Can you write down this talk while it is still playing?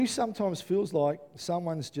It sometimes feels like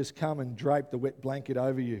someone's just come and draped a wet blanket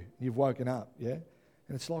over you. You've woken up, yeah?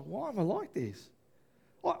 And it's like, why am I like this?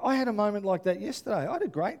 I had a moment like that yesterday. I had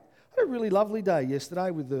a really lovely day yesterday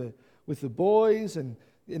with the boys, and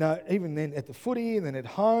even then at the footy and then at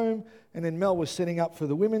home, and then Mel was setting up for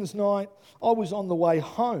the women's night. I was on the way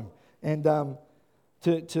home and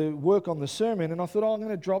to work on the sermon, and I thought, I'm going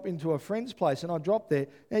to drop into a friend's place, and I dropped there.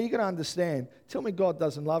 Now you've got to understand, tell me God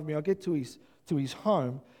doesn't love me. I get to his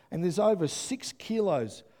home, and there's over 6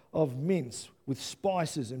 kilos of mince with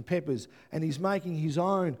spices and peppers, and he's making his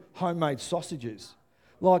own homemade sausages.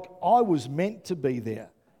 Like I was meant to be there,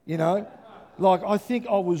 Like I think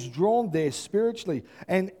I was drawn there spiritually.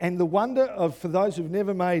 And the wonder of, for those who've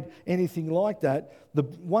never made anything like that,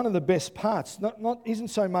 one of the best parts, isn't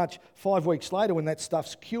so much 5 weeks later when that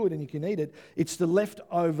stuff's cured and you can eat it, it's the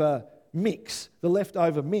leftover mix, the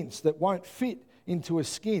leftover mince that won't fit into a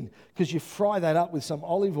skin, because you fry that up with some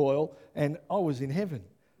olive oil, and I was in heaven.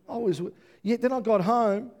 Then I got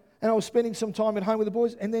home and I was spending some time at home with the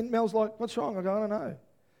boys, and then Mel's like, what's wrong? I go, I don't know.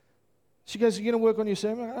 She goes, are you going to work on your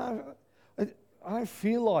sermon? I go, I don't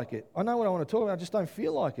feel like it. I know what I want to talk about, I just don't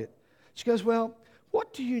feel like it. She goes, well,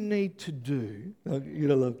 what do you need to do?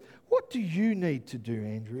 What do you need to do,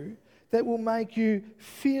 Andrew, that will make you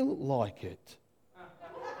feel like it?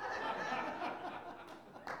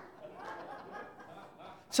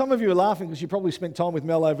 Some of you are laughing because you probably spent time with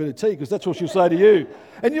Mel over the tea, because that's what she'll say to you.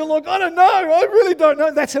 And you're like, I don't know. I really don't know.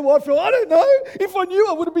 That's how I feel. I don't know. If I knew,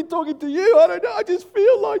 I would have been talking to you. I don't know. I just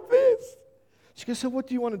feel like this. She goes, so what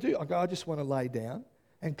do you want to do? I go, I just want to lay down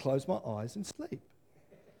and close my eyes and sleep.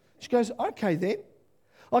 She goes, okay then.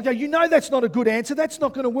 I go, that's not a good answer. That's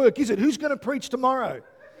not going to work, is it? Who's going to preach tomorrow?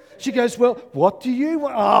 She goes, well, what do you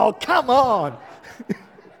want? Oh, come on.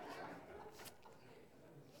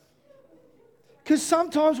 Because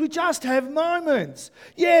sometimes we just have moments.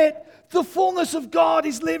 Yet the fullness of God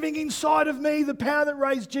is living inside of me, the power that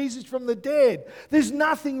raised Jesus from the dead. There's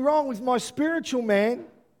nothing wrong with my spiritual man.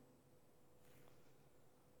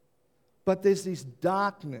 But there's this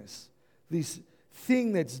darkness, this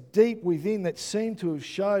thing that's deep within that seemed to have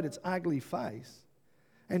showed its ugly face.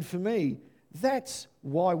 And for me, that's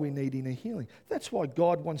why we need inner healing. That's why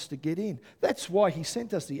God wants to get in. That's why He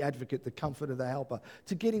sent us the advocate, the comforter, the helper,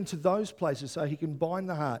 to get into those places so He can bind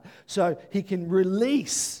the heart, so He can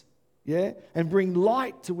release, and bring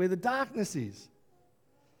light to where the darkness is.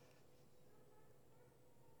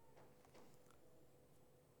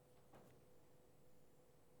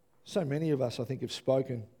 So many of us, I think, have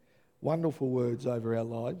spoken wonderful words over our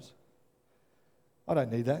lives. I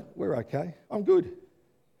don't need that. We're okay. I'm good.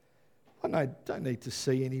 I don't need to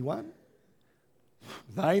see anyone.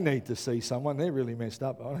 They need to see someone. They're really messed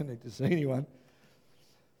up. I don't need to see anyone.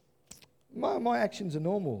 My actions are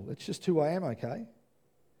normal. It's just who I am, okay?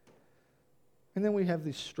 And then we have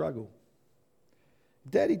this struggle.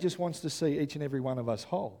 Daddy just wants to see each and every one of us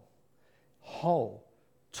whole. Whole.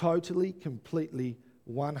 Totally, completely,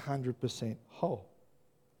 100% whole.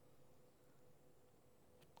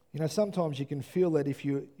 Sometimes you can feel that if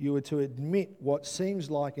you were to admit what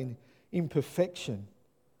seems like an imperfection,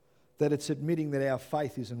 that it's admitting that our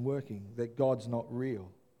faith isn't working, that God's not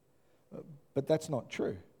real. But that's not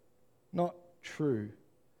true. Not true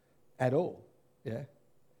at all. Yeah?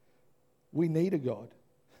 We need a God.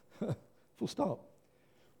 Full stop.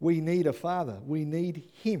 We need a Father. We need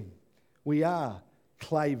Him. We are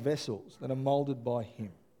clay vessels that are molded by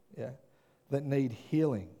Him, that need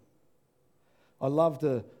healing. I loved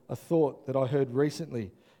a thought that I heard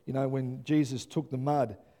recently, when Jesus took the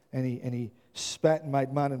mud and he spat and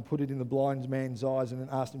made mud and put it in the blind man's eyes and then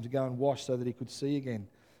asked him to go and wash so that he could see again.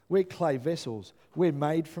 We're clay vessels. We're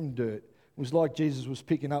made from dirt. It was like Jesus was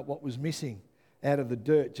picking up what was missing out of the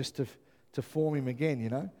dirt just to form him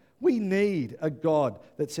again, We need a God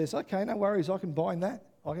that says, okay, no worries, I can bind that.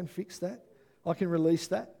 I can fix that. I can release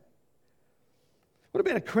that. What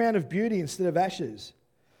about a crown of beauty instead of ashes?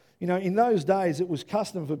 In those days, it was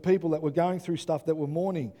custom for people that were going through stuff, that were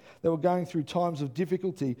mourning, that were going through times of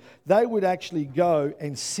difficulty, they would actually go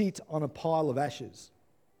and sit on a pile of ashes.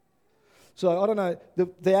 So, I don't know,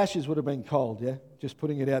 the ashes would have been cold, just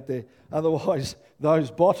putting it out there. Otherwise,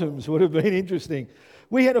 those bottoms would have been interesting.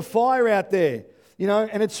 We had a fire out there,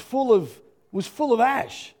 and it was full of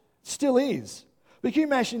ash. It still is. But can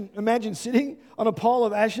you imagine sitting on a pile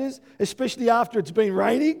of ashes, especially after it's been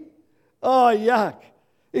raining? Oh, yuck.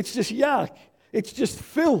 It's just yuck. It's just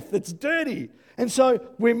filth. It's dirty. And so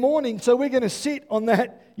we're mourning, so we're going to sit on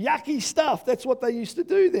that yucky stuff. That's what they used to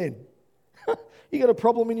do then. You got a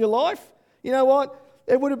problem in your life? You know what?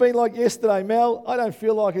 It would have been like yesterday, Mel. I don't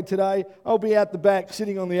feel like it today. I'll be out the back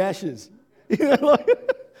sitting on the ashes.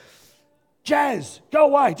 Jazz, go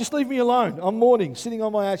away. Just leave me alone. I'm mourning, sitting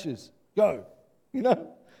on my ashes. Go. You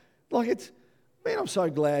know? Like it's, man, I'm so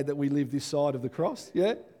glad that we live this side of the cross.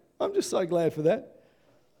 Yeah? I'm just so glad for that.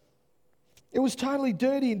 It was totally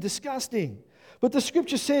dirty and disgusting. But the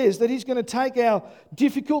scripture says that he's going to take our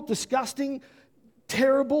difficult, disgusting,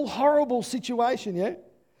 terrible, horrible situation, yeah?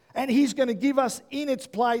 And he's going to give us in its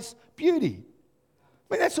place beauty.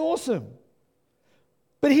 I mean, that's awesome.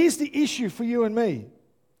 But here's the issue for you and me.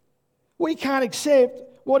 We can't accept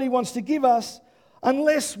what he wants to give us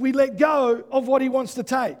unless we let go of what he wants to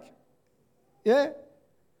take. Yeah?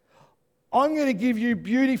 I'm going to give you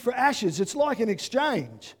beauty for ashes. It's like an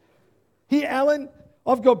exchange. Here, Alan,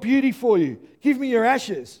 I've got beauty for you. Give me your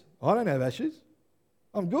ashes. I don't have ashes.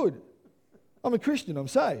 I'm good. I'm a Christian. I'm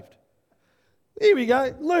saved. Here we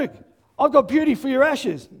go. Luke, I've got beauty for your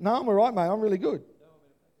ashes. No, I'm all right, mate. I'm really good.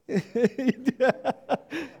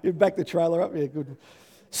 You back the trailer up? Yeah, good.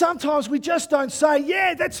 Sometimes we just don't say,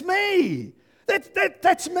 yeah, that's me.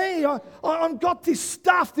 That's me. I've got this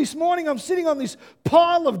stuff. This morning I'm sitting on this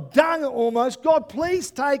pile of dung almost. God, please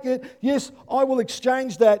take it. Yes, I will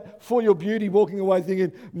exchange that for your beauty. Walking away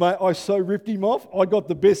thinking, mate, I so ripped him off. I got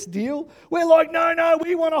the best deal. We're like, no,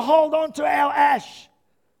 we want to hold on to our ash.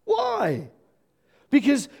 Why?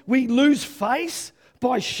 Because we lose face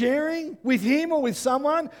by sharing with him or with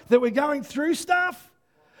someone that we're going through stuff.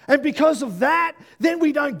 And because of that, then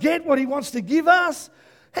we don't get what he wants to give us.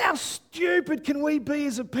 How stupid can we be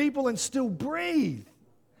as a people and still breathe?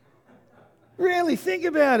 Really, think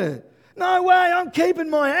about it. No way, I'm keeping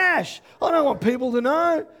my ash. I don't want people to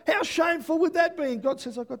know. How shameful would that be? And God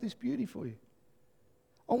says, I've got this beauty for you.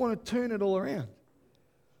 I want to turn it all around.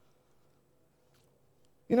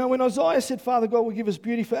 You know, when Isaiah said, Father God will give us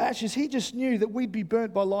beauty for ashes, he just knew that we'd be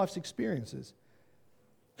burnt by life's experiences.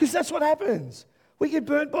 Because that's what happens. We get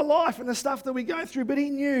burnt by life and the stuff that we go through, but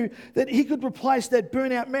he knew that he could replace that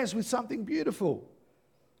burnout mess with something beautiful.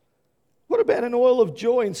 What about an oil of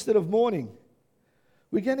joy instead of mourning?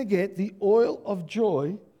 We're going to get the oil of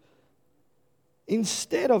joy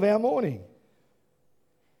instead of our mourning.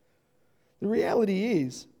 The reality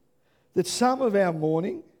is that some of our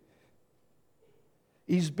mourning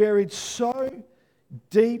is buried so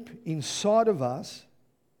deep inside of us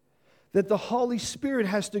that the Holy Spirit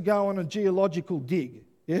has to go on a geological dig,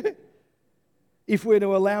 yeah? If we're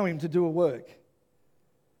to allow him to do a work.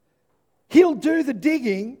 He'll do the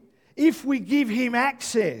digging if we give him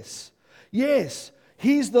access. Yes,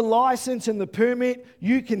 here's the license and the permit.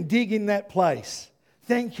 You can dig in that place.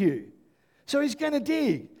 Thank you. So he's going to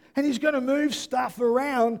dig, and he's going to move stuff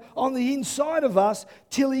around on the inside of us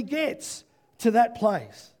till he gets to that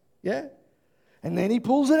place, yeah? And then he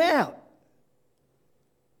pulls it out.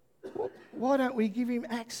 Why don't we give him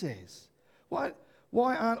access?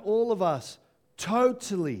 Why aren't all of us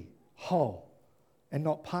totally whole and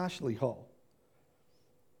not partially whole?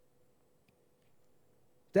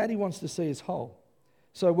 Daddy wants to see us whole.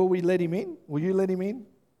 So will we let him in? Will you let him in?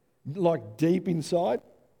 Like deep inside?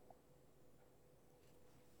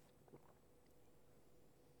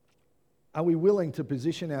 Are we willing to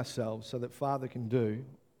position ourselves so that Father can do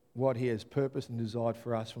what he has purposed and desired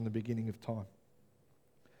for us from the beginning of time?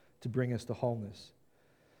 To bring us to wholeness.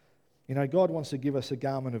 You know, God wants to give us a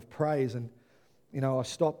garment of praise. And, you know, I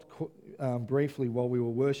stopped briefly while we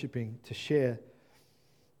were worshipping to share.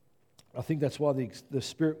 I think that's why the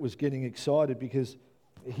Spirit was getting excited, because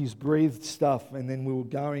he's breathed stuff, and then we were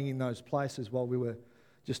going in those places while we were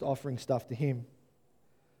just offering stuff to him.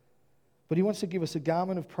 But he wants to give us a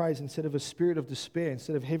garment of praise instead of a spirit of despair,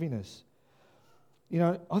 instead of heaviness. You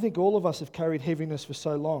know, I think all of us have carried heaviness for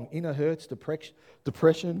so long. Inner hurts,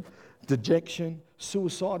 depression, dejection,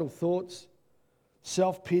 suicidal thoughts,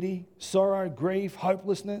 self-pity, sorrow, grief,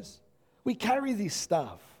 hopelessness. We carry this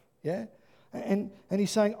stuff, yeah? And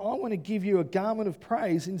he's saying, I want to give you a garment of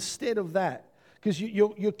praise instead of that. Because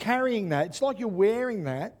you're carrying that. It's like you're wearing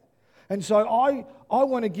that. And so I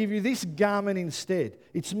want to give you this garment instead.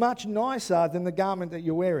 It's much nicer than the garment that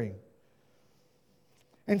you're wearing.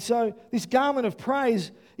 And so this garment of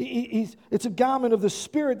praise, it's a garment of the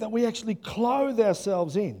Spirit that we actually clothe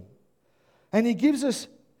ourselves in. And he gives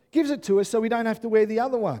it to us so we don't have to wear the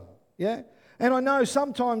other one. Yeah? And I know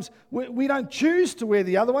sometimes we don't choose to wear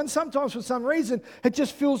the other one. Sometimes for some reason it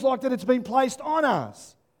just feels like that it's been placed on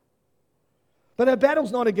us. But our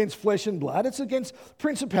battle's not against flesh and blood. It's against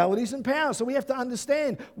principalities and powers. So we have to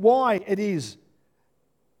understand why it is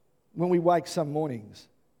when we wake some mornings.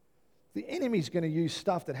 The enemy's going to use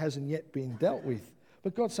stuff that hasn't yet been dealt with.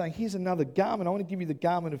 But God's saying, here's another garment. I want to give you the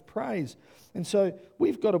garment of praise. And so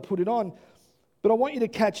we've got to put it on. But I want you to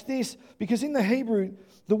catch this, because in the Hebrew,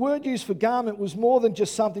 the word used for garment was more than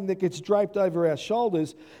just something that gets draped over our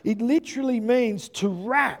shoulders. It literally means to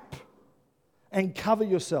wrap and cover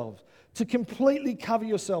yourselves, to completely cover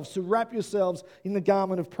yourselves, to wrap yourselves in the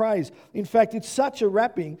garment of praise. In fact, it's such a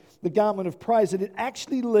wrapping, the garment of praise, that it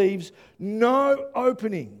actually leaves no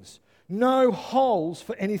openings, no holes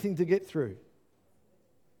for anything to get through.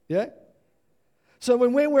 Yeah? So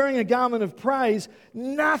when we're wearing a garment of praise,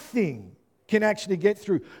 nothing can actually get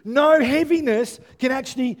through. No heaviness can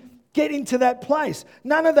actually get into that place.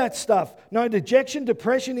 None of that stuff. No dejection,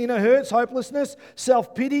 depression, inner hurts, hopelessness,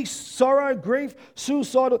 self-pity, sorrow, grief,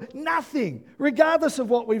 suicidal, nothing, regardless of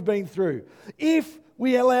what we've been through, if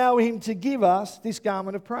we allow Him to give us this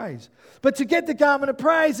garment of praise. But to get the garment of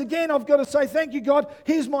praise, again, I've got to say, thank you, God,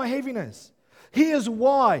 here's my heaviness. Here's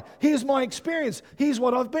why. Here's my experience. Here's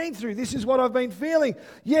what I've been through. This is what I've been feeling.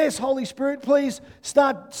 Yes, Holy Spirit, please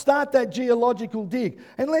start that geological dig.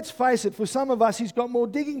 And let's face it, for some of us, He's got more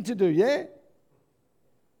digging to do, yeah?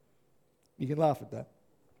 You can laugh at that.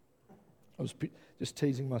 I was just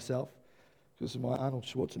teasing myself because of my Arnold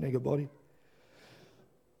Schwarzenegger body.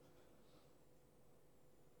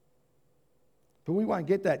 But we won't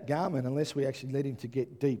get that garment unless we actually let Him to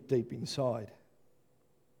get deep, deep inside.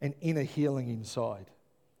 An inner healing inside.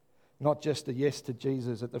 Not just a yes to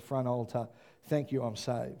Jesus at the front altar. Thank you, I'm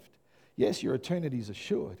saved. Yes, your eternity is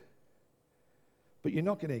assured. But you're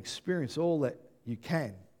not going to experience all that you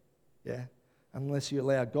can, yeah, unless you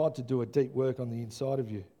allow God to do a deep work on the inside of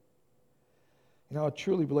you. You know, I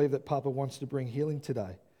truly believe that Papa wants to bring healing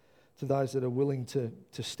today to those that are willing to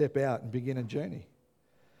step out and begin a journey.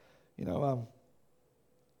 You know,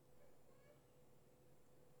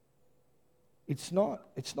 It's not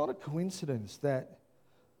a coincidence that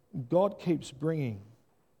God keeps bringing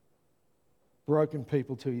broken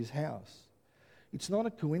people to His house. It's not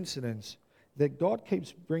a coincidence that God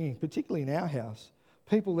keeps bringing, particularly in our house,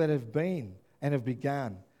 people that have been and have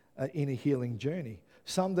begun in a healing journey.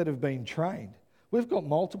 Some that have been trained. We've got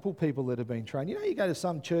multiple people that have been trained. You know, you go to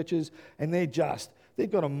some churches and they've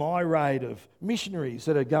got a myriad of missionaries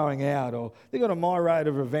that are going out, or they've got a myriad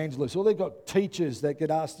of evangelists, or they've got teachers that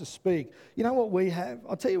get asked to speak. You know what we have?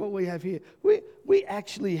 I'll tell you what we have here. We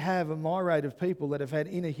actually have a myriad of people that have had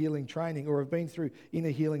inner healing training or have been through inner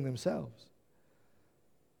healing themselves.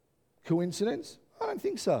 Coincidence? I don't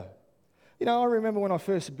think so. You know, I remember when I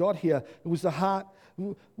first got here, it was the heart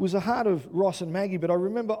of Ross and Maggie, but I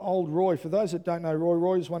remember old Roy. For those that don't know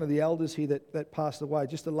Roy is one of the elders here that passed away,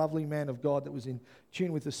 just a lovely man of God that was in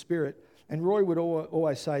tune with the Spirit. And Roy would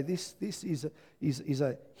always say, this is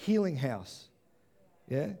a healing house.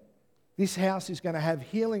 Yeah? This house is going to have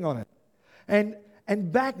healing on it.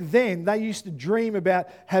 And back then, they used to dream about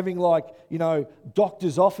having, like, you know,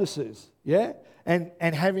 doctors' offices, yeah? And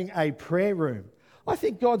having a prayer room. I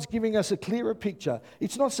think God's giving us a clearer picture.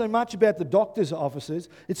 It's not so much about the doctor's offices,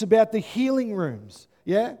 it's about the healing rooms,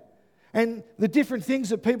 yeah? And the different things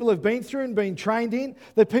that people have been through and been trained in,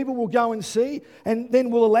 that people will go and see, and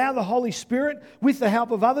then we'll allow the Holy Spirit, with the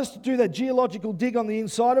help of others, to do that geological dig on the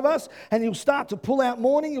inside of us, and He'll start to pull out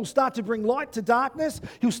morning, He'll start to bring light to darkness,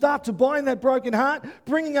 He'll start to bind that broken heart,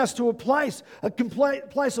 bringing us to a complete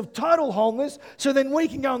place of total wholeness, so then we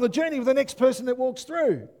can go on the journey with the next person that walks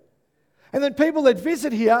through. And then people that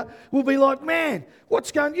visit here will be like, man,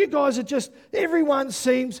 what's going on? You guys are just, everyone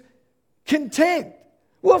seems content.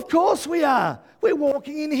 Well, of course we are. We're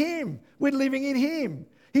walking in Him. We're living in Him.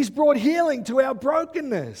 He's brought healing to our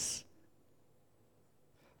brokenness.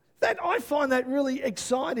 I find that really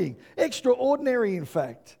exciting, extraordinary, in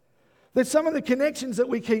fact. That some of the connections that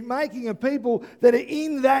we keep making are people that are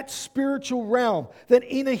in that spiritual realm, that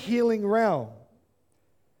inner healing realm.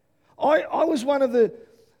 I was one of the,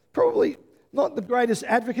 probably not the greatest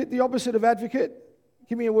advocate, the opposite of advocate.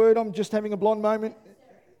 Give me a word, I'm just having a blonde moment.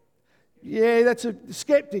 Yeah, that's a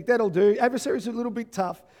skeptic, that'll do. Adversary's a little bit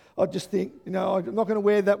tough, I just think. You know, I'm not going to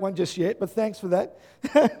wear that one just yet, but thanks for that.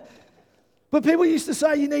 But people used to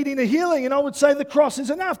say you need inner healing, and I would say the cross is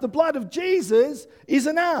enough. The blood of Jesus is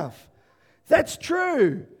enough. That's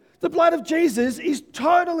true. The blood of Jesus is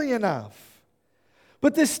totally enough.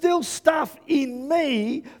 But there's still stuff in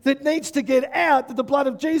me that needs to get out that the blood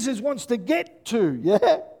of Jesus wants to get to,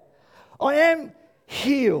 yeah? I am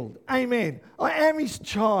healed, amen. I am His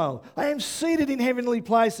child. I am seated in heavenly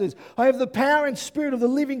places. I have the power and spirit of the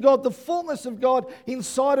living God, the fullness of God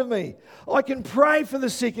inside of me. I can pray for the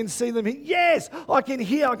sick and see them. Yes, I can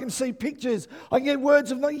hear, I can see pictures. I can get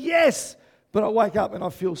words of no, yes. But I wake up and I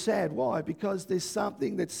feel sad. Why? Because there's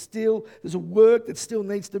something there's a work that still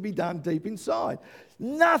needs to be done deep inside.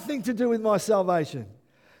 Nothing to do with my salvation.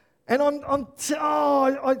 And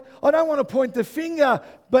I don't want to point the finger,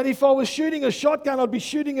 but if I was shooting a shotgun, I'd be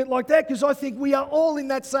shooting it like that because I think we are all in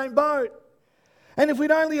that same boat. And if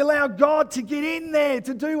we'd only allow God to get in there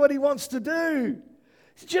to do what he wants to do,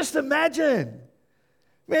 just imagine.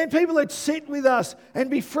 Man, people would sit with us and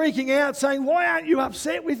be freaking out saying, why aren't you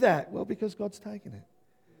upset with that? Well, because God's taken it.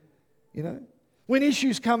 You know, when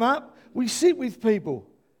issues come up, we sit with people.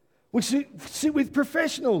 We sit with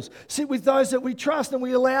professionals, sit with those that we trust, and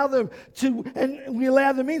we allow them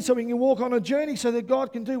in so we can walk on a journey so that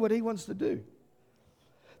God can do what he wants to do.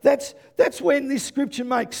 That's when this scripture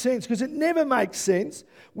makes sense, because it never makes sense.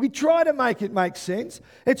 We try to make it make sense.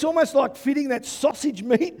 It's almost like fitting that sausage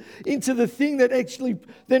meat into the thing that actually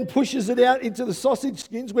then pushes it out into the sausage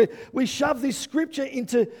skins, where we shove this scripture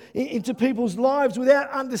into people's lives without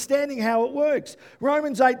understanding how it works.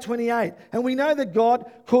 Romans 8:28, and we know that God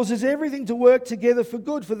causes everything to work together for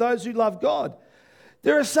good for those who love God.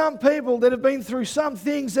 There are some people that have been through some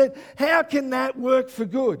things that, how can that work for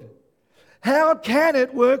good? How can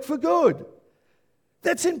it work for good?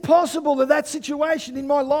 That's impossible that situation in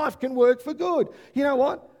my life can work for good. You know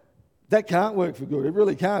what? That can't work for good. It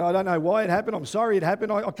really can't. I don't know why it happened. I'm sorry it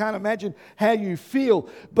happened. I can't imagine how you feel.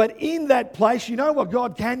 But in that place, you know what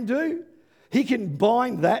God can do? He can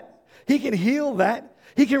bind that. He can heal that.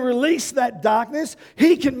 He can release that darkness.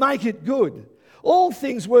 He can make it good. All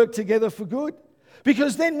things work together for good.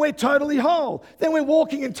 Because then we're totally whole. Then we're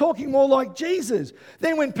walking and talking more like Jesus.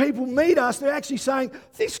 Then when people meet us, they're actually saying,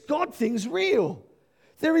 this God thing's real.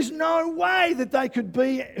 There is no way that they could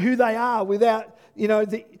be who they are without,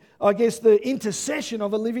 the intercession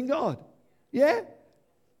of a living God. Yeah?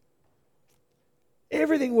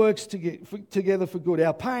 Everything works together for good.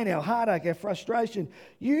 Our pain, our heartache, our frustration,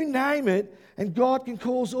 you name it, and God can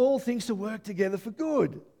cause all things to work together for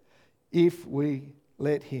good if we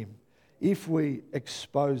let him. If we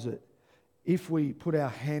expose it, if we put our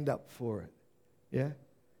hand up for it, yeah?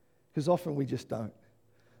 Because often we just don't.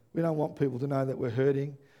 We don't want people to know that we're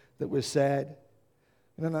hurting, that we're sad.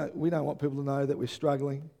 We don't want people to know that we're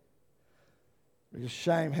struggling. Because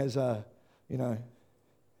shame has a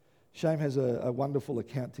wonderful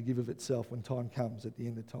account to give of itself when time comes at the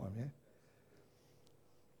end of time, yeah?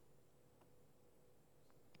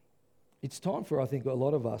 It's time for, I think, a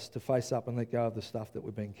lot of us to face up and let go of the stuff that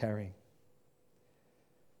we've been carrying.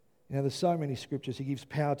 There's so many scriptures. He gives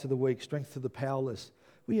power to the weak, strength to the powerless.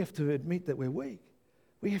 We have to admit that we're weak.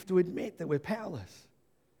 We have to admit that we're powerless.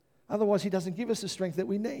 Otherwise, he doesn't give us the strength that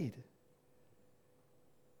we need.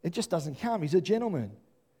 It just doesn't come. He's a gentleman.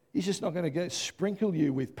 He's just not going to sprinkle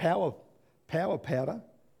you with power powder.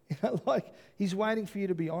 He's waiting for you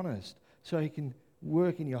to be honest so he can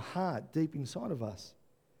work in your heart, deep inside of us.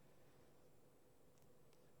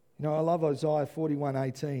 I love Isaiah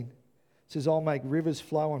 41:18. It says, I'll make rivers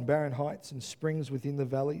flow on barren heights and springs within the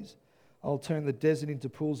valleys. I'll turn the desert into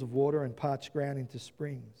pools of water and parched ground into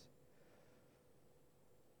springs.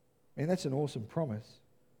 Man, that's an awesome promise.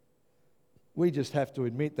 We just have to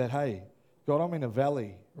admit that, hey, God, I'm in a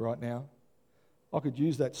valley right now. I could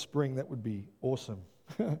use that spring. That would be awesome.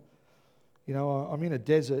 I'm in a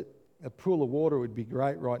desert. A pool of water would be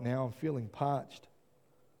great right now. I'm feeling parched.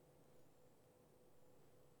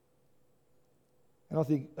 And I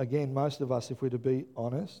think, again, most of us, if we're to be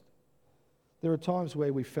honest, there are times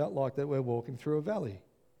where we felt like that we're walking through a valley.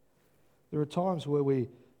 There are times where we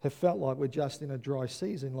have felt like we're just in a dry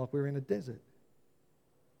season, like we're in a desert.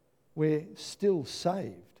 We're still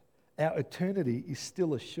saved. Our eternity is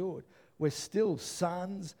still assured. We're still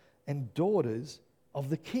sons and daughters of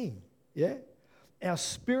the King. Yeah? Our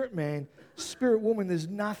spirit man, spirit woman, there's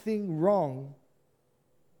nothing wrong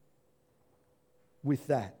with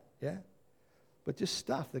that. Yeah? But just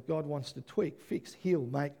stuff that God wants to tweak, fix, heal,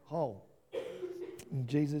 make whole. In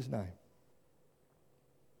Jesus' name.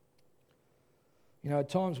 At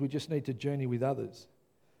times we just need to journey with others.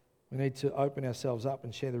 We need to open ourselves up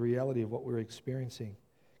and share the reality of what we're experiencing.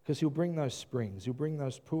 Because he'll bring those springs, he'll bring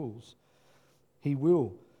those pools. He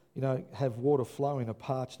will, have water flow in a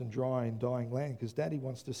parched and dry and dying land, because Daddy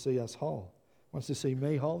wants to see us whole. He wants to see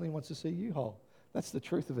me whole, and he wants to see you whole. That's the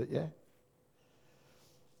truth of it, yeah?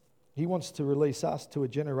 He wants to release us to a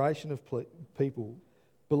generation of people,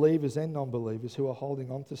 believers and non-believers, who are holding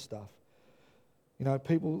on to stuff.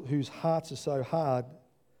 People whose hearts are so hard,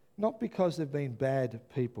 not because they've been bad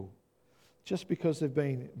people, just because they've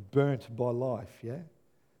been burnt by life, yeah?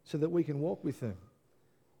 So that we can walk with them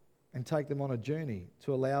and take them on a journey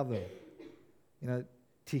to allow them,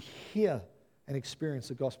 to hear and experience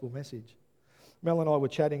the gospel message. Mel and I were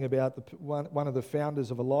chatting about one of the founders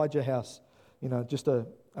of Elijah House, just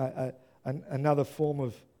another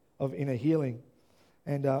form of inner healing.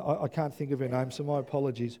 and I can't think of her name, so my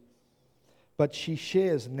apologies. But she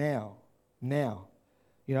shares now,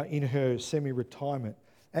 in her semi-retirement,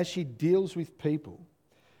 as she deals with people,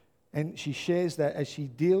 and she shares that as she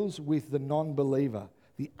deals with the non-believer,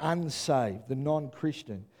 the unsaved, the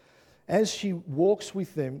non-Christian, as she walks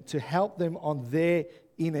with them to help them on their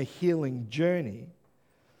inner healing journey,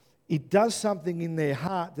 it does something in their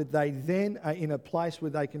heart that they then are in a place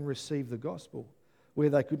where they can receive the gospel, where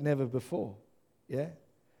they could never before. Yeah?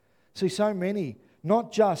 See, so many,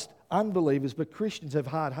 not just unbelievers, but Christians have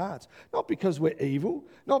hard hearts. Not because we're evil,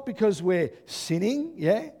 not because we're sinning,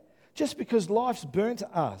 yeah? Just because life's burnt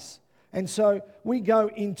us. And so we go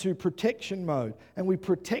into protection mode and we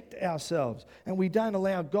protect ourselves and we don't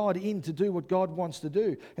allow God in to do what God wants to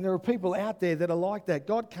do. And there are people out there that are like that.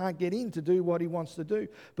 God can't get in to do what he wants to do.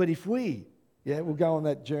 But if we, we'll go on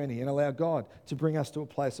that journey and allow God to bring us to a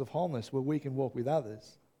place of wholeness where we can walk with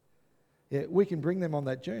others, we can bring them on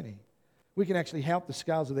that journey. We can actually help the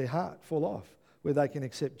scales of their heart fall off where they can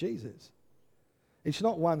accept Jesus. It's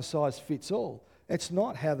not one size fits all. It's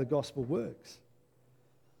not how the gospel works.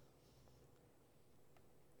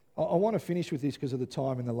 I want to finish with this because of the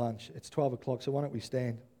time in the lunch. It's 12 o'clock, so why don't we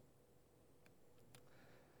stand?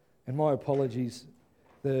 And my apologies,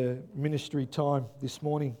 the ministry time this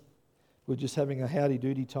morning, we're just having a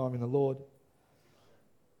howdy-doody time in the Lord.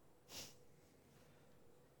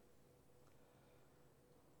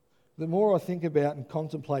 The more I think about and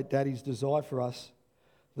contemplate Daddy's desire for us,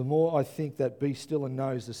 the more I think that be still and know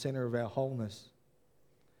is the centre of our wholeness.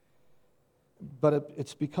 But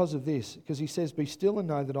it's because of this, because he says, be still and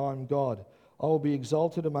know that I am God. I will be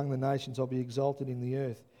exalted among the nations. I'll be exalted in the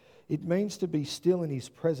earth. It means to be still in his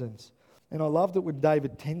presence. And I love that when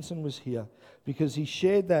David Tenson was here, because he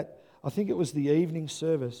shared that, I think it was the evening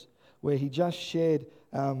service, where he just shared,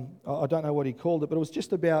 I don't know what he called it, but it was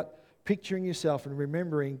just about picturing yourself and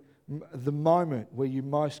remembering the moment where you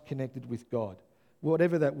most connected with God,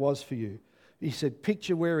 whatever that was for you. He said,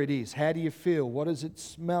 picture where it is. How do you feel? What does it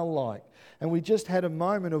smell like? And we just had a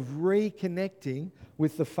moment of reconnecting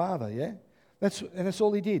with the Father, yeah? That's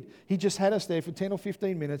all he did. He just had us there for 10 or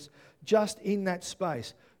 15 minutes, just in that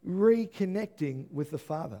space, reconnecting with the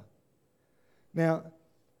Father. Now,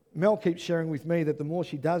 Mel keeps sharing with me that the more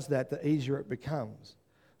she does that, the easier it becomes.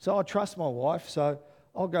 So I trust my wife, so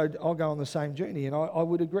I'll go on the same journey, and I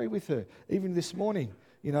would agree with her. Even this morning,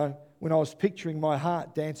 when I was picturing my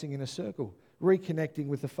heart dancing in a circle, reconnecting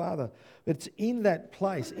with the Father. But it's in that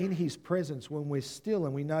place, in his presence, when we're still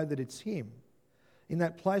and we know that it's him, in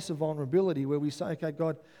that place of vulnerability where we say, okay,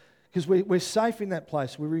 God, because we're safe in that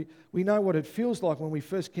place. We know what it feels like when we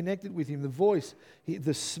first connected with him, the voice,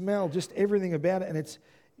 the smell, just everything about it. And it's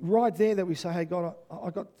right there that we say, hey, God,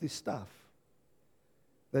 I got this stuff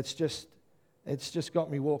it's just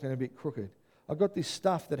got me walking a bit crooked. I've got this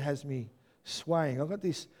stuff that has me swaying. I've got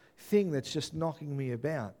this thing that's just knocking me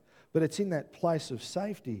about. But it's in that place of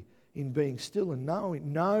safety, in being still and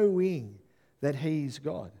knowing that he's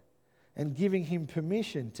God, and giving him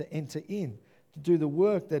permission to enter in, to do the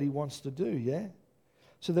work that he wants to do, yeah?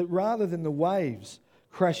 So that rather than the waves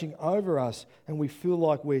crashing over us and we feel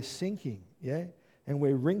like we're sinking, yeah? And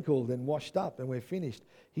we're wrinkled and washed up and we're finished,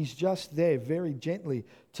 he's just there very gently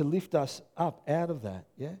to lift us up out of that,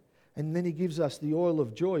 yeah? And then he gives us the oil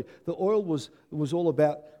of joy. The oil was all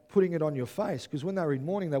about putting it on your face, because when they were in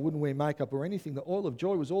mourning, they wouldn't wear makeup or anything. The oil of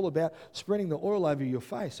joy was all about spreading the oil over your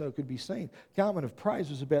face so it could be seen. Garment of praise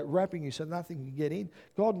was about wrapping you so nothing can get in.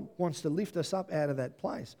 God wants to lift us up out of that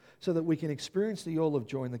place so that we can experience the oil of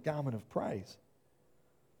joy in the garment of praise.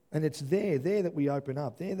 And it's there that we open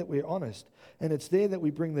up, there that we're honest, and it's there that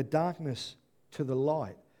we bring the darkness to the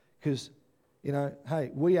light. Because,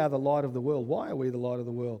 hey, we are the light of the world. Why are we the light of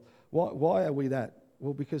the world? Why are we that?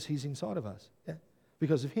 Well, because he's inside of us, yeah?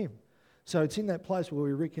 Because of him. So it's in that place where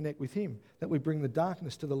we reconnect with him that we bring the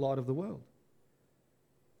darkness to the light of the world.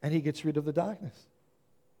 And he gets rid of the darkness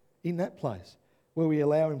in that place where we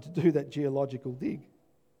allow him to do that geological dig.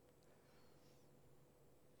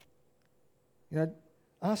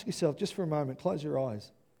 Ask yourself just for a moment, close your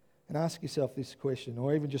eyes and ask yourself this question,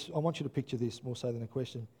 or even I want you to picture this more so than a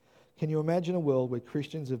question. Can you imagine a world where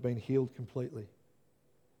Christians have been healed completely?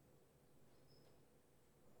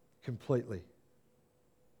 Completely.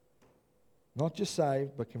 Not just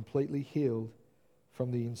saved, but completely healed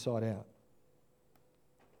from the inside out.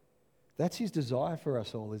 That's his desire for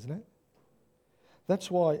us all, isn't it?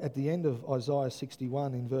 That's why at the end of Isaiah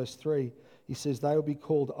 61 in verse 3, he says, they will be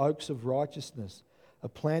called oaks of righteousness, a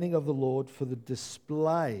planting of the Lord for the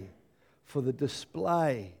display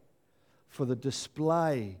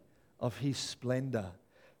of his splendor.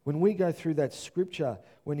 When we go through that scripture,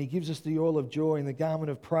 when he gives us the oil of joy and the garment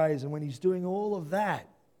of praise, and when he's doing all of that,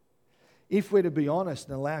 if we're to be honest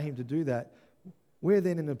and allow him to do that, we're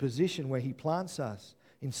then in a position where he plants us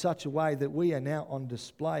in such a way that we are now on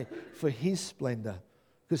display for his splendor,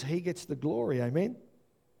 because he gets the glory. Amen?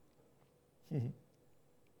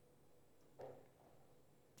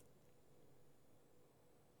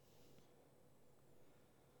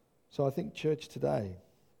 So I think, church, today,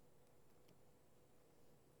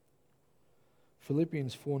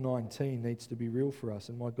 Philippians 4:19 needs to be real for us.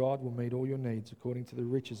 And my God will meet all your needs according to the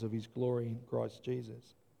riches of his glory in Christ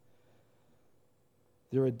Jesus.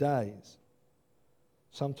 There are days,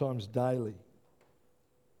 sometimes daily,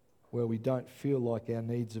 where we don't feel like our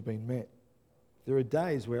needs have been met. There are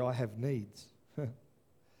days where I have needs.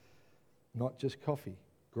 Not just coffee,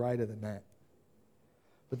 greater than that.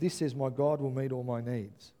 But this says, my God will meet all my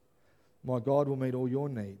needs. My God will meet all your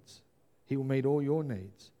needs. He will meet all your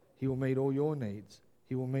needs. He will meet all your needs.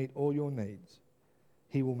 He will meet all your needs.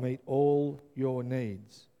 He will meet all your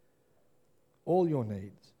needs. All your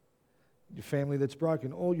needs. Your family that's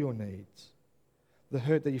broken, all your needs. The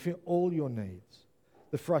hurt that you feel, all your needs.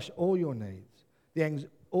 The frustration, all your needs. The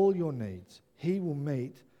anxiety, all your needs. He will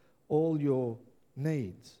meet all your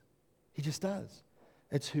needs. He just does.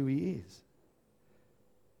 It's who he is.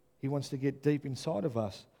 He wants to get deep inside of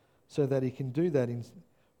us so that he can do that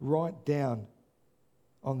right down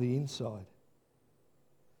on the inside.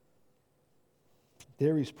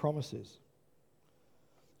 There is promises.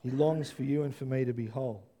 He longs for you and for me to be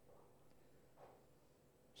whole.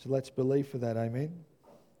 So let's believe for that, amen?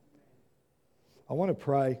 I want to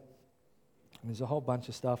pray. There's a whole bunch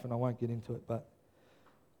of stuff and I won't get into it, but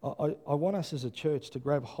I want us as a church to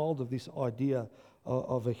grab hold of this idea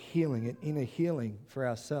of a healing, an inner healing for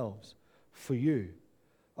ourselves, for you.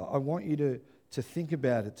 I want you to think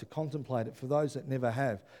about it, to contemplate it for those that never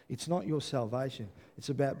have. It's not your salvation. It's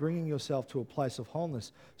about bringing yourself to a place of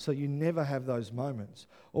wholeness so you never have those moments.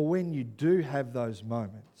 Or when you do have those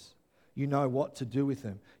moments, you know what to do with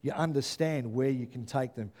them. You understand where you can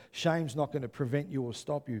take them. Shame's not going to prevent you or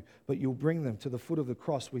stop you, but you'll bring them to the foot of the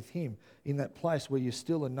cross with him in that place where you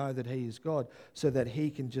still know that he is God so that he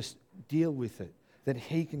can just deal with it, that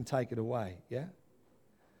he can take it away, yeah?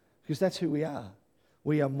 Because that's who we are.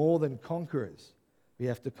 We are more than conquerors. We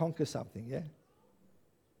have to conquer something, yeah?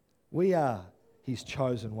 We are his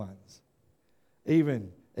chosen ones,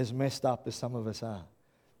 even as messed up as some of us are.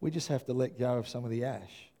 We just have to let go of some of the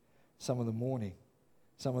ash, some of the mourning,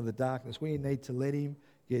 some of the darkness. We need to let him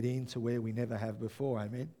get into where we never have before,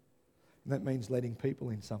 amen? And that means letting people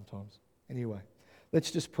in sometimes. Anyway, let's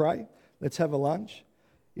just pray. Let's have a lunch.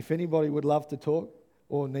 If anybody would love to talk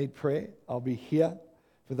or need prayer, I'll be here.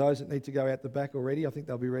 For those that need to go out the back already, I think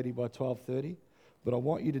they'll be ready by 12:30. But I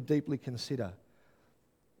want you to deeply consider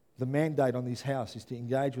the mandate on this house is to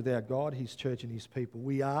engage with our God, his church and his people.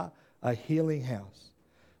 We are a healing house.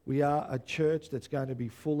 We are a church that's going to be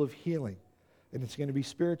full of healing, and it's going to be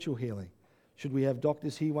spiritual healing. Should we have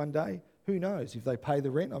doctors here one day? Who knows? If they pay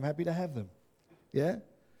the rent, I'm happy to have them. Yeah?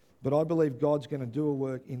 But I believe God's going to do a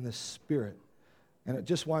work in the spirit. And it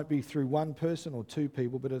just won't be through one person or two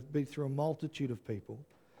people, but it'll be through a multitude of people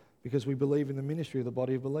because we believe in the ministry of the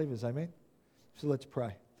body of believers. Amen? So let's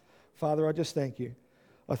pray. Father, I just thank you.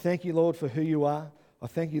 I thank you, Lord, for who you are. I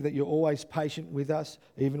thank you that you're always patient with us,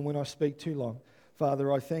 even when I speak too long.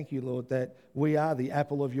 Father, I thank you, Lord, that we are the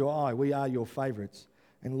apple of your eye. We are your favourites.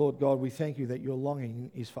 And Lord God, we thank you that your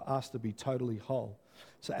longing is for us to be totally whole.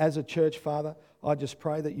 So as a church, Father, I just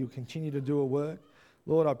pray that you continue to do a work.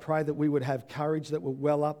 Lord, I pray that we would have courage that will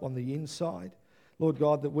well up on the inside. Lord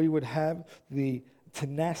God, that we would have the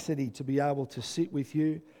tenacity to be able to sit with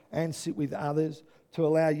you and sit with others, to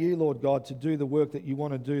allow you, Lord God, to do the work that you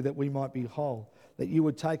want to do that we might be whole. That you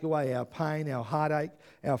would take away our pain, our heartache,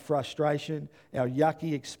 our frustration, our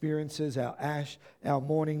yucky experiences, our ash, our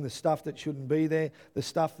mourning, the stuff that shouldn't be there, the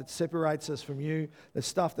stuff that separates us from you, the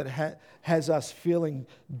stuff that has us feeling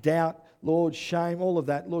doubt, Lord, shame, all of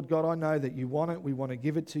that. Lord God, I know that you want it. We want to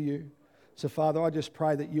give it to you. So, Father, I just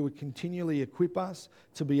pray that you would continually equip us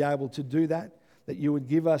to be able to do that you would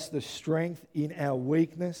give us the strength in our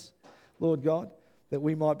weakness, Lord God, that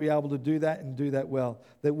we might be able to do that and do that well.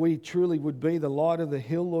 That we truly would be the light of the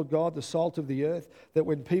hill, Lord God, the salt of the earth, that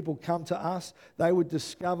when people come to us, they would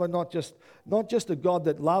discover not just a God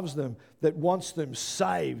that loves them, that wants them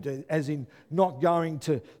saved, as in not going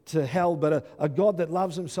to hell, but a God that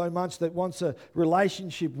loves them so much that wants a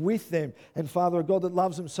relationship with them. And Father, a God that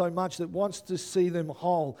loves them so much that wants to see them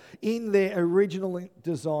whole in their original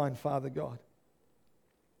design, Father God,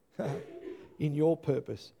 in your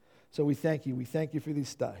purpose. So we thank you. We thank you for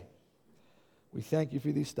this day. We thank you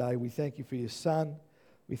for this day. We thank you for your son.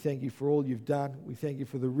 We thank you for all you've done. We thank you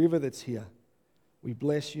for the river that's here. We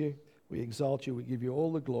bless you. We exalt you. We give you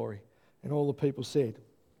all the glory. And all the people said,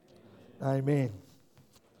 Amen.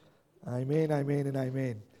 Amen, amen, and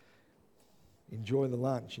amen. Enjoy the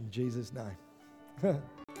lunch in Jesus' name.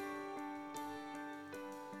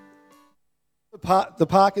 The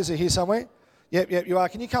Parkers are here somewhere. Yep, you are.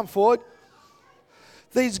 Can you come forward?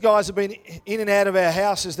 These guys have been in and out of our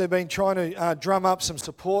houses. They've been trying to drum up some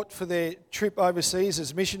support for their trip overseas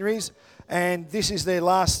as missionaries. And this is their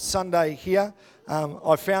last Sunday here.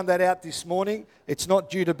 I found that out this morning. It's not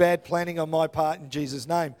due to bad planning on my part in Jesus'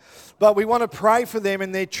 name. But we want to pray for them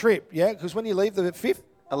and their trip, yeah? Because when you leave, the 5th?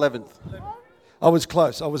 11th. I was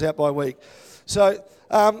close. I was out by a week. So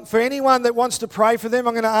for anyone that wants to pray for them,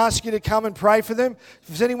 I'm going to ask you to come and pray for them. If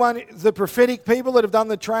there's anyone, the prophetic people that have done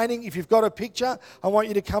the training, if you've got a picture, I want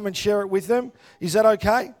you to come and share it with them. Is that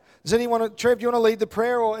okay? Does anyone, Trev, do you want to lead the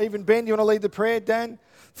prayer? Or even Ben, do you want to lead the prayer? Dan?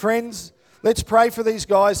 Friends, let's pray for these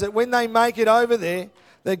guys that when they make it over there,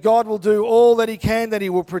 that God will do all that he can, that he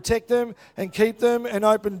will protect them and keep them and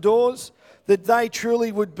open doors, that they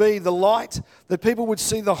truly would be the light, that people would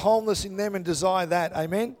see the wholeness in them and desire that.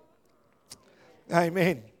 Amen?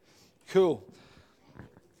 Amen. Cool.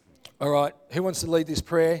 All right. Who wants to lead this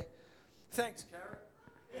prayer? Thanks,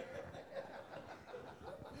 Karen.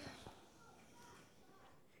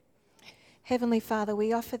 Heavenly Father,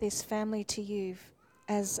 we offer this family to you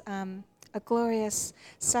as a glorious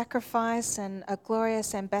sacrifice and a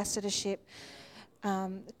glorious ambassadorship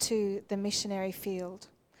to the missionary field.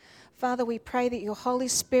 Father, we pray that your Holy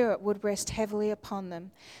Spirit would rest heavily upon them,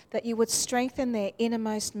 that you would strengthen their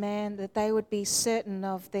innermost man, that they would be certain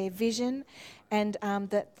of their vision and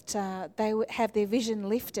that they would have their vision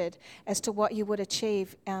lifted as to what you would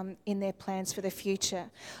achieve in their plans for the future.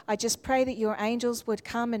 I just pray that your angels would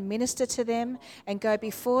come and minister to them and go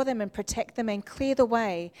before them and protect them and clear the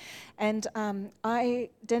way. And I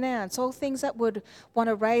denounce all things that would want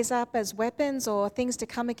to raise up as weapons or things to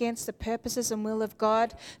come against the purposes and will of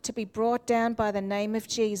God to be brought down by the name of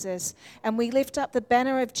Jesus. And we lift up the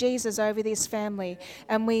banner of Jesus over this family.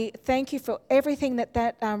 And we thank you for everything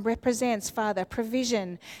that represents, Father,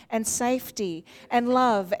 provision and safety and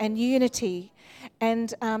love and unity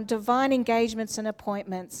and divine engagements and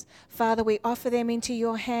appointments. Father, we offer them into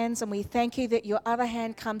your hands and we thank you that your other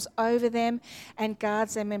hand comes over them and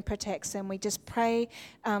guards them and protects them. We just pray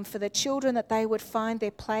for the children that they would find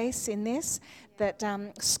their place in this, that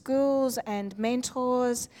schools and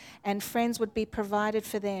mentors and friends would be provided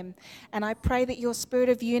for them. And I pray that your spirit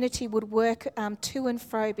of unity would work to and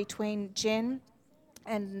fro between Jen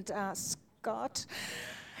and Scott,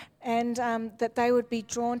 and that they would be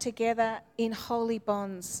drawn together in holy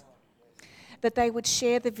bonds, that they would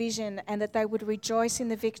share the vision and that they would rejoice in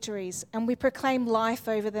the victories. And we proclaim life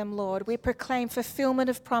over them, Lord. We proclaim fulfillment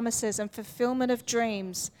of promises and fulfillment of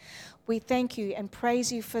dreams. We thank you and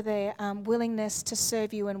praise you for their willingness to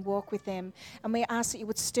serve you and walk with them. And we ask that you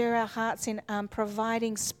would stir our hearts in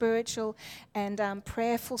providing spiritual and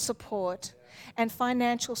prayerful support and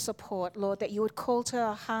financial support, Lord, that you would call to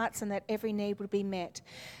our hearts and that every need would be met.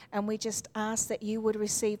 And we just ask that you would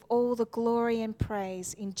receive all the glory and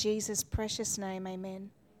praise in Jesus' precious name.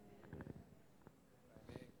 Amen.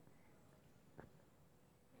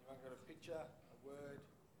 Anyone got a picture, a word,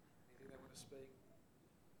 anything they want to speak?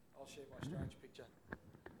 I'll share my strange picture.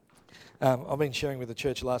 I've been sharing with the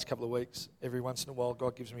church the last couple of weeks. Every once in a while,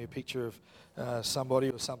 God gives me a picture of somebody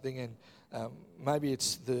or something, and maybe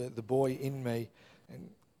it's the boy in me, and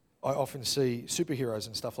I often see superheroes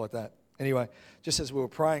and stuff like that. Anyway, just as we were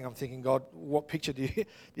praying, I'm thinking, God, what picture do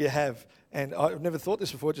you have? And I've never thought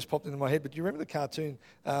this before, it just popped into my head, but do you remember the cartoon,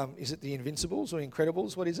 is it The Invincibles or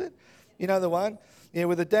Incredibles? What is it? You know the one? Yeah,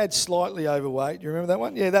 with the dad slightly overweight. Do you remember that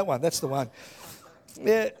one? Yeah, that one. That's the one.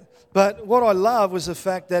 Yeah. But what I love was the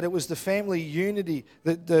fact that it was the family unity,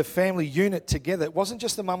 the family unit together. It wasn't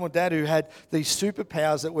just the mum or dad who had these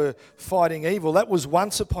superpowers that were fighting evil. That was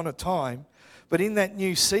once upon a time. But in that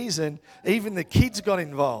new season, even the kids got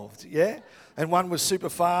involved, yeah? And one was super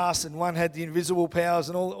fast and one had the invisible powers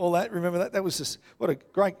and all that. Remember that? That was just, what a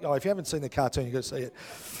great, if you haven't seen the cartoon, you've got to see it.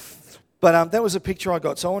 But that was a picture I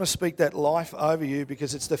got. So I want to speak that life over you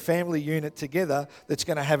because it's the family unit together that's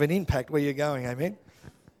going to have an impact where you're going, amen?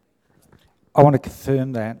 I want to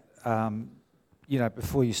confirm that,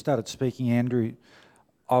 before you started speaking, Andrew,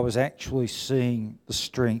 I was actually seeing the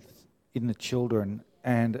strength in the children,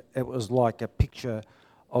 and it was like a picture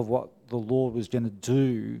of what the Lord was going to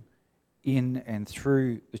do in and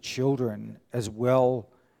through the children as well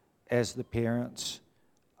as the parents.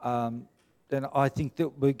 Then I think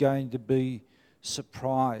that we're going to be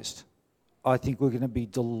surprised I think we're going to be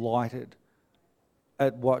delighted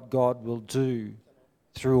at what God will do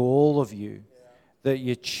through all of you, that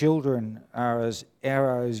your children are as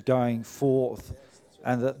arrows going forth,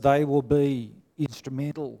 and that they will be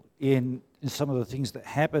instrumental in some of the things that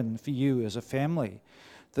happen for you as a family,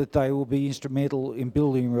 that they will be instrumental in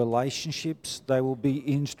building relationships, they will be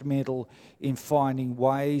instrumental in finding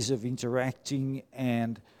ways of interacting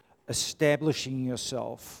and establishing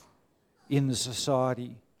yourself in the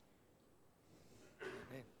society.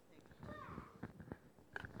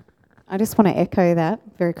 I just want to echo that.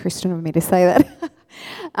 Very Christian of me to say that.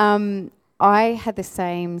 I had the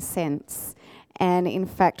same sense. And in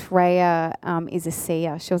fact, Rhea is a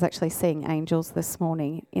seer. She was actually seeing angels this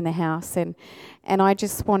morning in the house. And I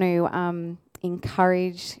just want to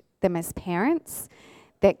encourage them as parents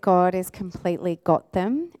that God has completely got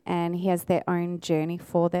them and He has their own journey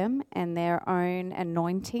for them and their own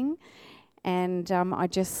anointing. And I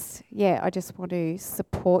just want to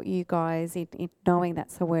support you guys in knowing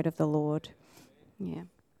that's the word of the Lord. Yeah.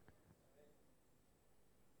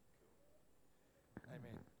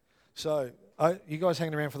 Amen. So, you guys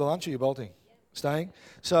hanging around for the lunch, or are you bolting? Staying?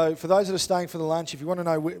 So for those that are staying for the lunch, if you want to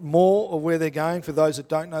know more of where they're going, for those that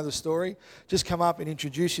don't know the story, just come up and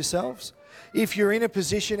introduce yourselves. If you're in a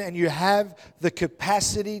position and you have the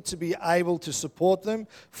capacity to be able to support them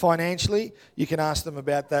financially, you can ask them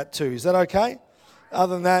about that too. Is that okay?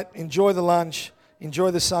 Other than that, enjoy the lunch,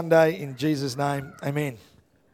 enjoy the Sunday in Jesus' name. Amen.